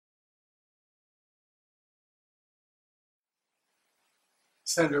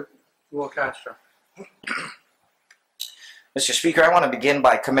Senator Castro. Mr. Speaker, I want to begin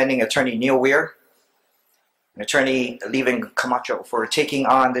by commending Attorney Neil Weir and Attorney Leaving Camacho for taking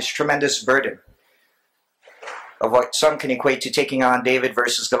on this tremendous burden of what some can equate to taking on David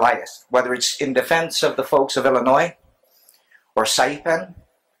versus Goliath, whether it's in defense of the folks of Illinois, or Saipan,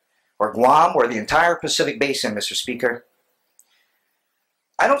 or Guam, or the entire Pacific Basin, Mr. Speaker.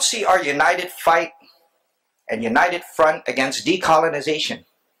 I don't see our united fight and united front against decolonization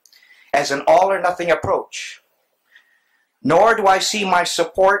as an all-or-nothing approach, nor do I see my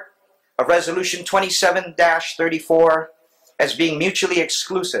support of Resolution 27-34 as being mutually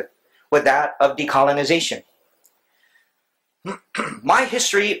exclusive with that of decolonization. My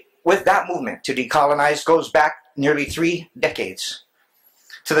history with that movement to decolonize goes back nearly 3 decades,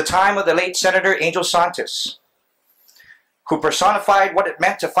 to the time of the late Senator Angel Santos, who personified what it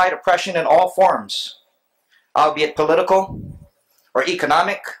meant to fight oppression in all forms, albeit political or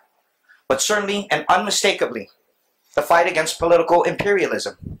economic, but certainly and unmistakably the fight against political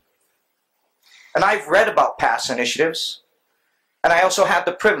imperialism. And I've read about past initiatives, and I also had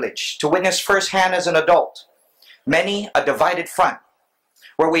the privilege to witness firsthand as an adult many a divided front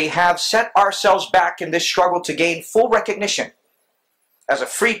where we have set ourselves back in this struggle to gain full recognition as a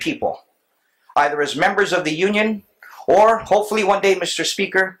free people, either as members of the Union or hopefully one day, Mr.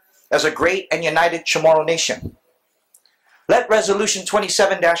 Speaker, as a great and united Chamorro nation. Let Resolution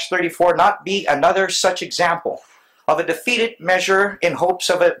 27-34 not be another such example of a defeated measure in hopes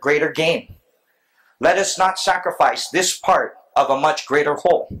of a greater gain. Let us not sacrifice this part of a much greater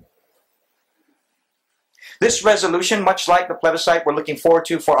whole. This resolution, much like the plebiscite we're looking forward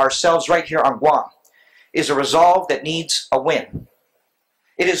to for ourselves right here on Guam, is a resolve that needs a win.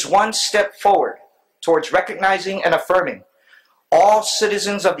 It is one step forward towards recognizing and affirming all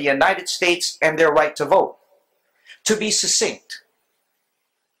citizens of the United States and their right to vote. To be succinct,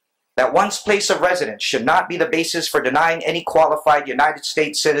 that one's place of residence should not be the basis for denying any qualified United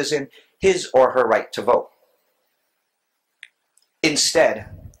States citizen his or her right to vote. Instead,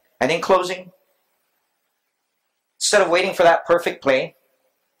 and in closing, instead of waiting for that perfect play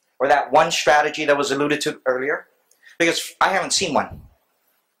or that one strategy that was alluded to earlier, because I haven't seen one.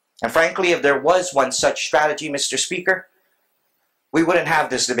 And frankly, if there was one such strategy, Mr. Speaker, we wouldn't have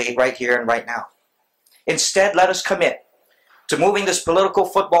this debate right here and right now. Instead, let us commit to moving this political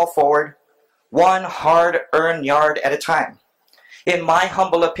football forward one hard-earned yard at a time. In my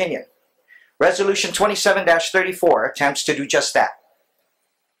humble opinion, Resolution 27-34 attempts to do just that.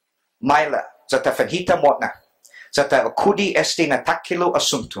 Maila, zata fanhita motna, zata akudi esti na takilu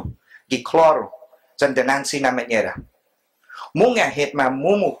asunto, giklaro, zandanansi na manera. Munga hit ma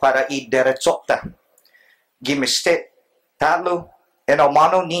mumu para I derechota, gimiste talo,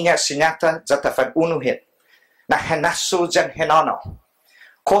 enomano niña sinyata zata fan unuhit, na hanasu zan henano,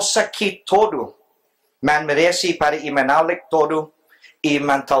 kosa ki todo, man meresi para imanalik todo,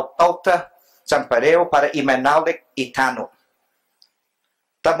 imantautauta, zampareo para imanalik itano.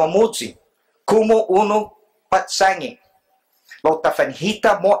 Tamamudzi, kumo uno patsangi, lo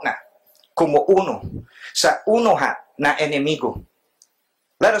tafanhita motna, kumo uno, sa unoha na enemigo.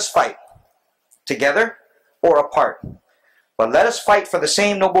 Let us fight, together or apart, but let us fight for the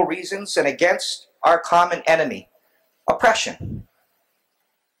same noble reasons and against our common enemy, oppression.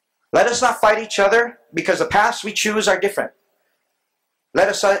 Let us not fight each other because the paths we choose are different. Let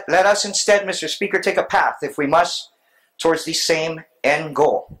us instead, Mr. Speaker, take a path, if we must, towards the same end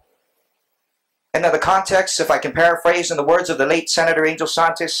goal. And in the context, if I can paraphrase in the words of the late Senator Angel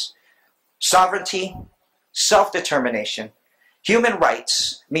Santos, sovereignty, self-determination, human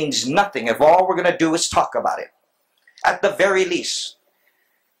rights means nothing if all we're going to do is talk about it. At the very least,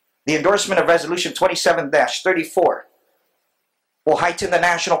 the endorsement of Resolution 27-34 will heighten the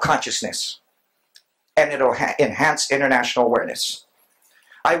national consciousness and it'll enhance international awareness.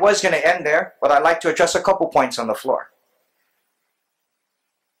 I was going to end there, but I'd like to address a couple points on the floor.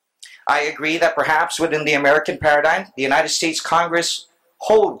 I agree that perhaps within the American paradigm, the United States Congress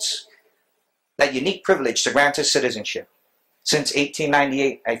holds that unique privilege to grant us citizenship. Since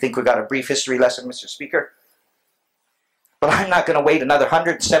 1898, I think we got a brief history lesson, Mr. Speaker. But I'm not going to wait another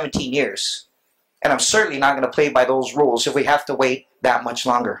 117 years. And I'm certainly not going to play by those rules if we have to wait that much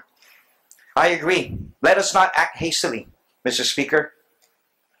longer. I agree. Let us not act hastily, Mr. Speaker.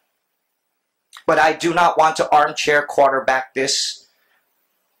 But I do not want to armchair quarterback this.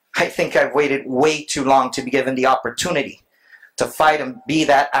 I think I've waited way too long to be given the opportunity to fight and be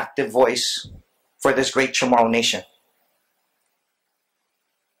that active voice for this great Chamorro nation.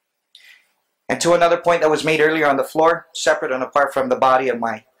 And to another point that was made earlier on the floor, separate and apart from the body of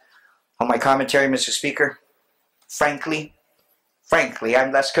my commentary, Mr. Speaker, frankly, Frankly,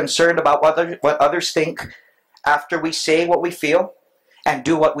 I'm less concerned about what others think after we say what we feel and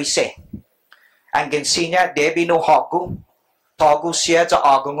do what we say. Ang gensinya, debi no hagu, tagu siya sa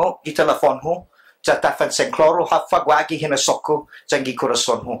agungo, di telefon ho, sa tafan senkloro hafagwagi hinasoko, sa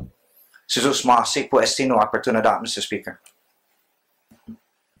gikurason ho. Jesus masi po estino oportunidad, Mr. Speaker.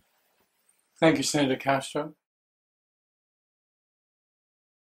 Thank you, Senator Castro.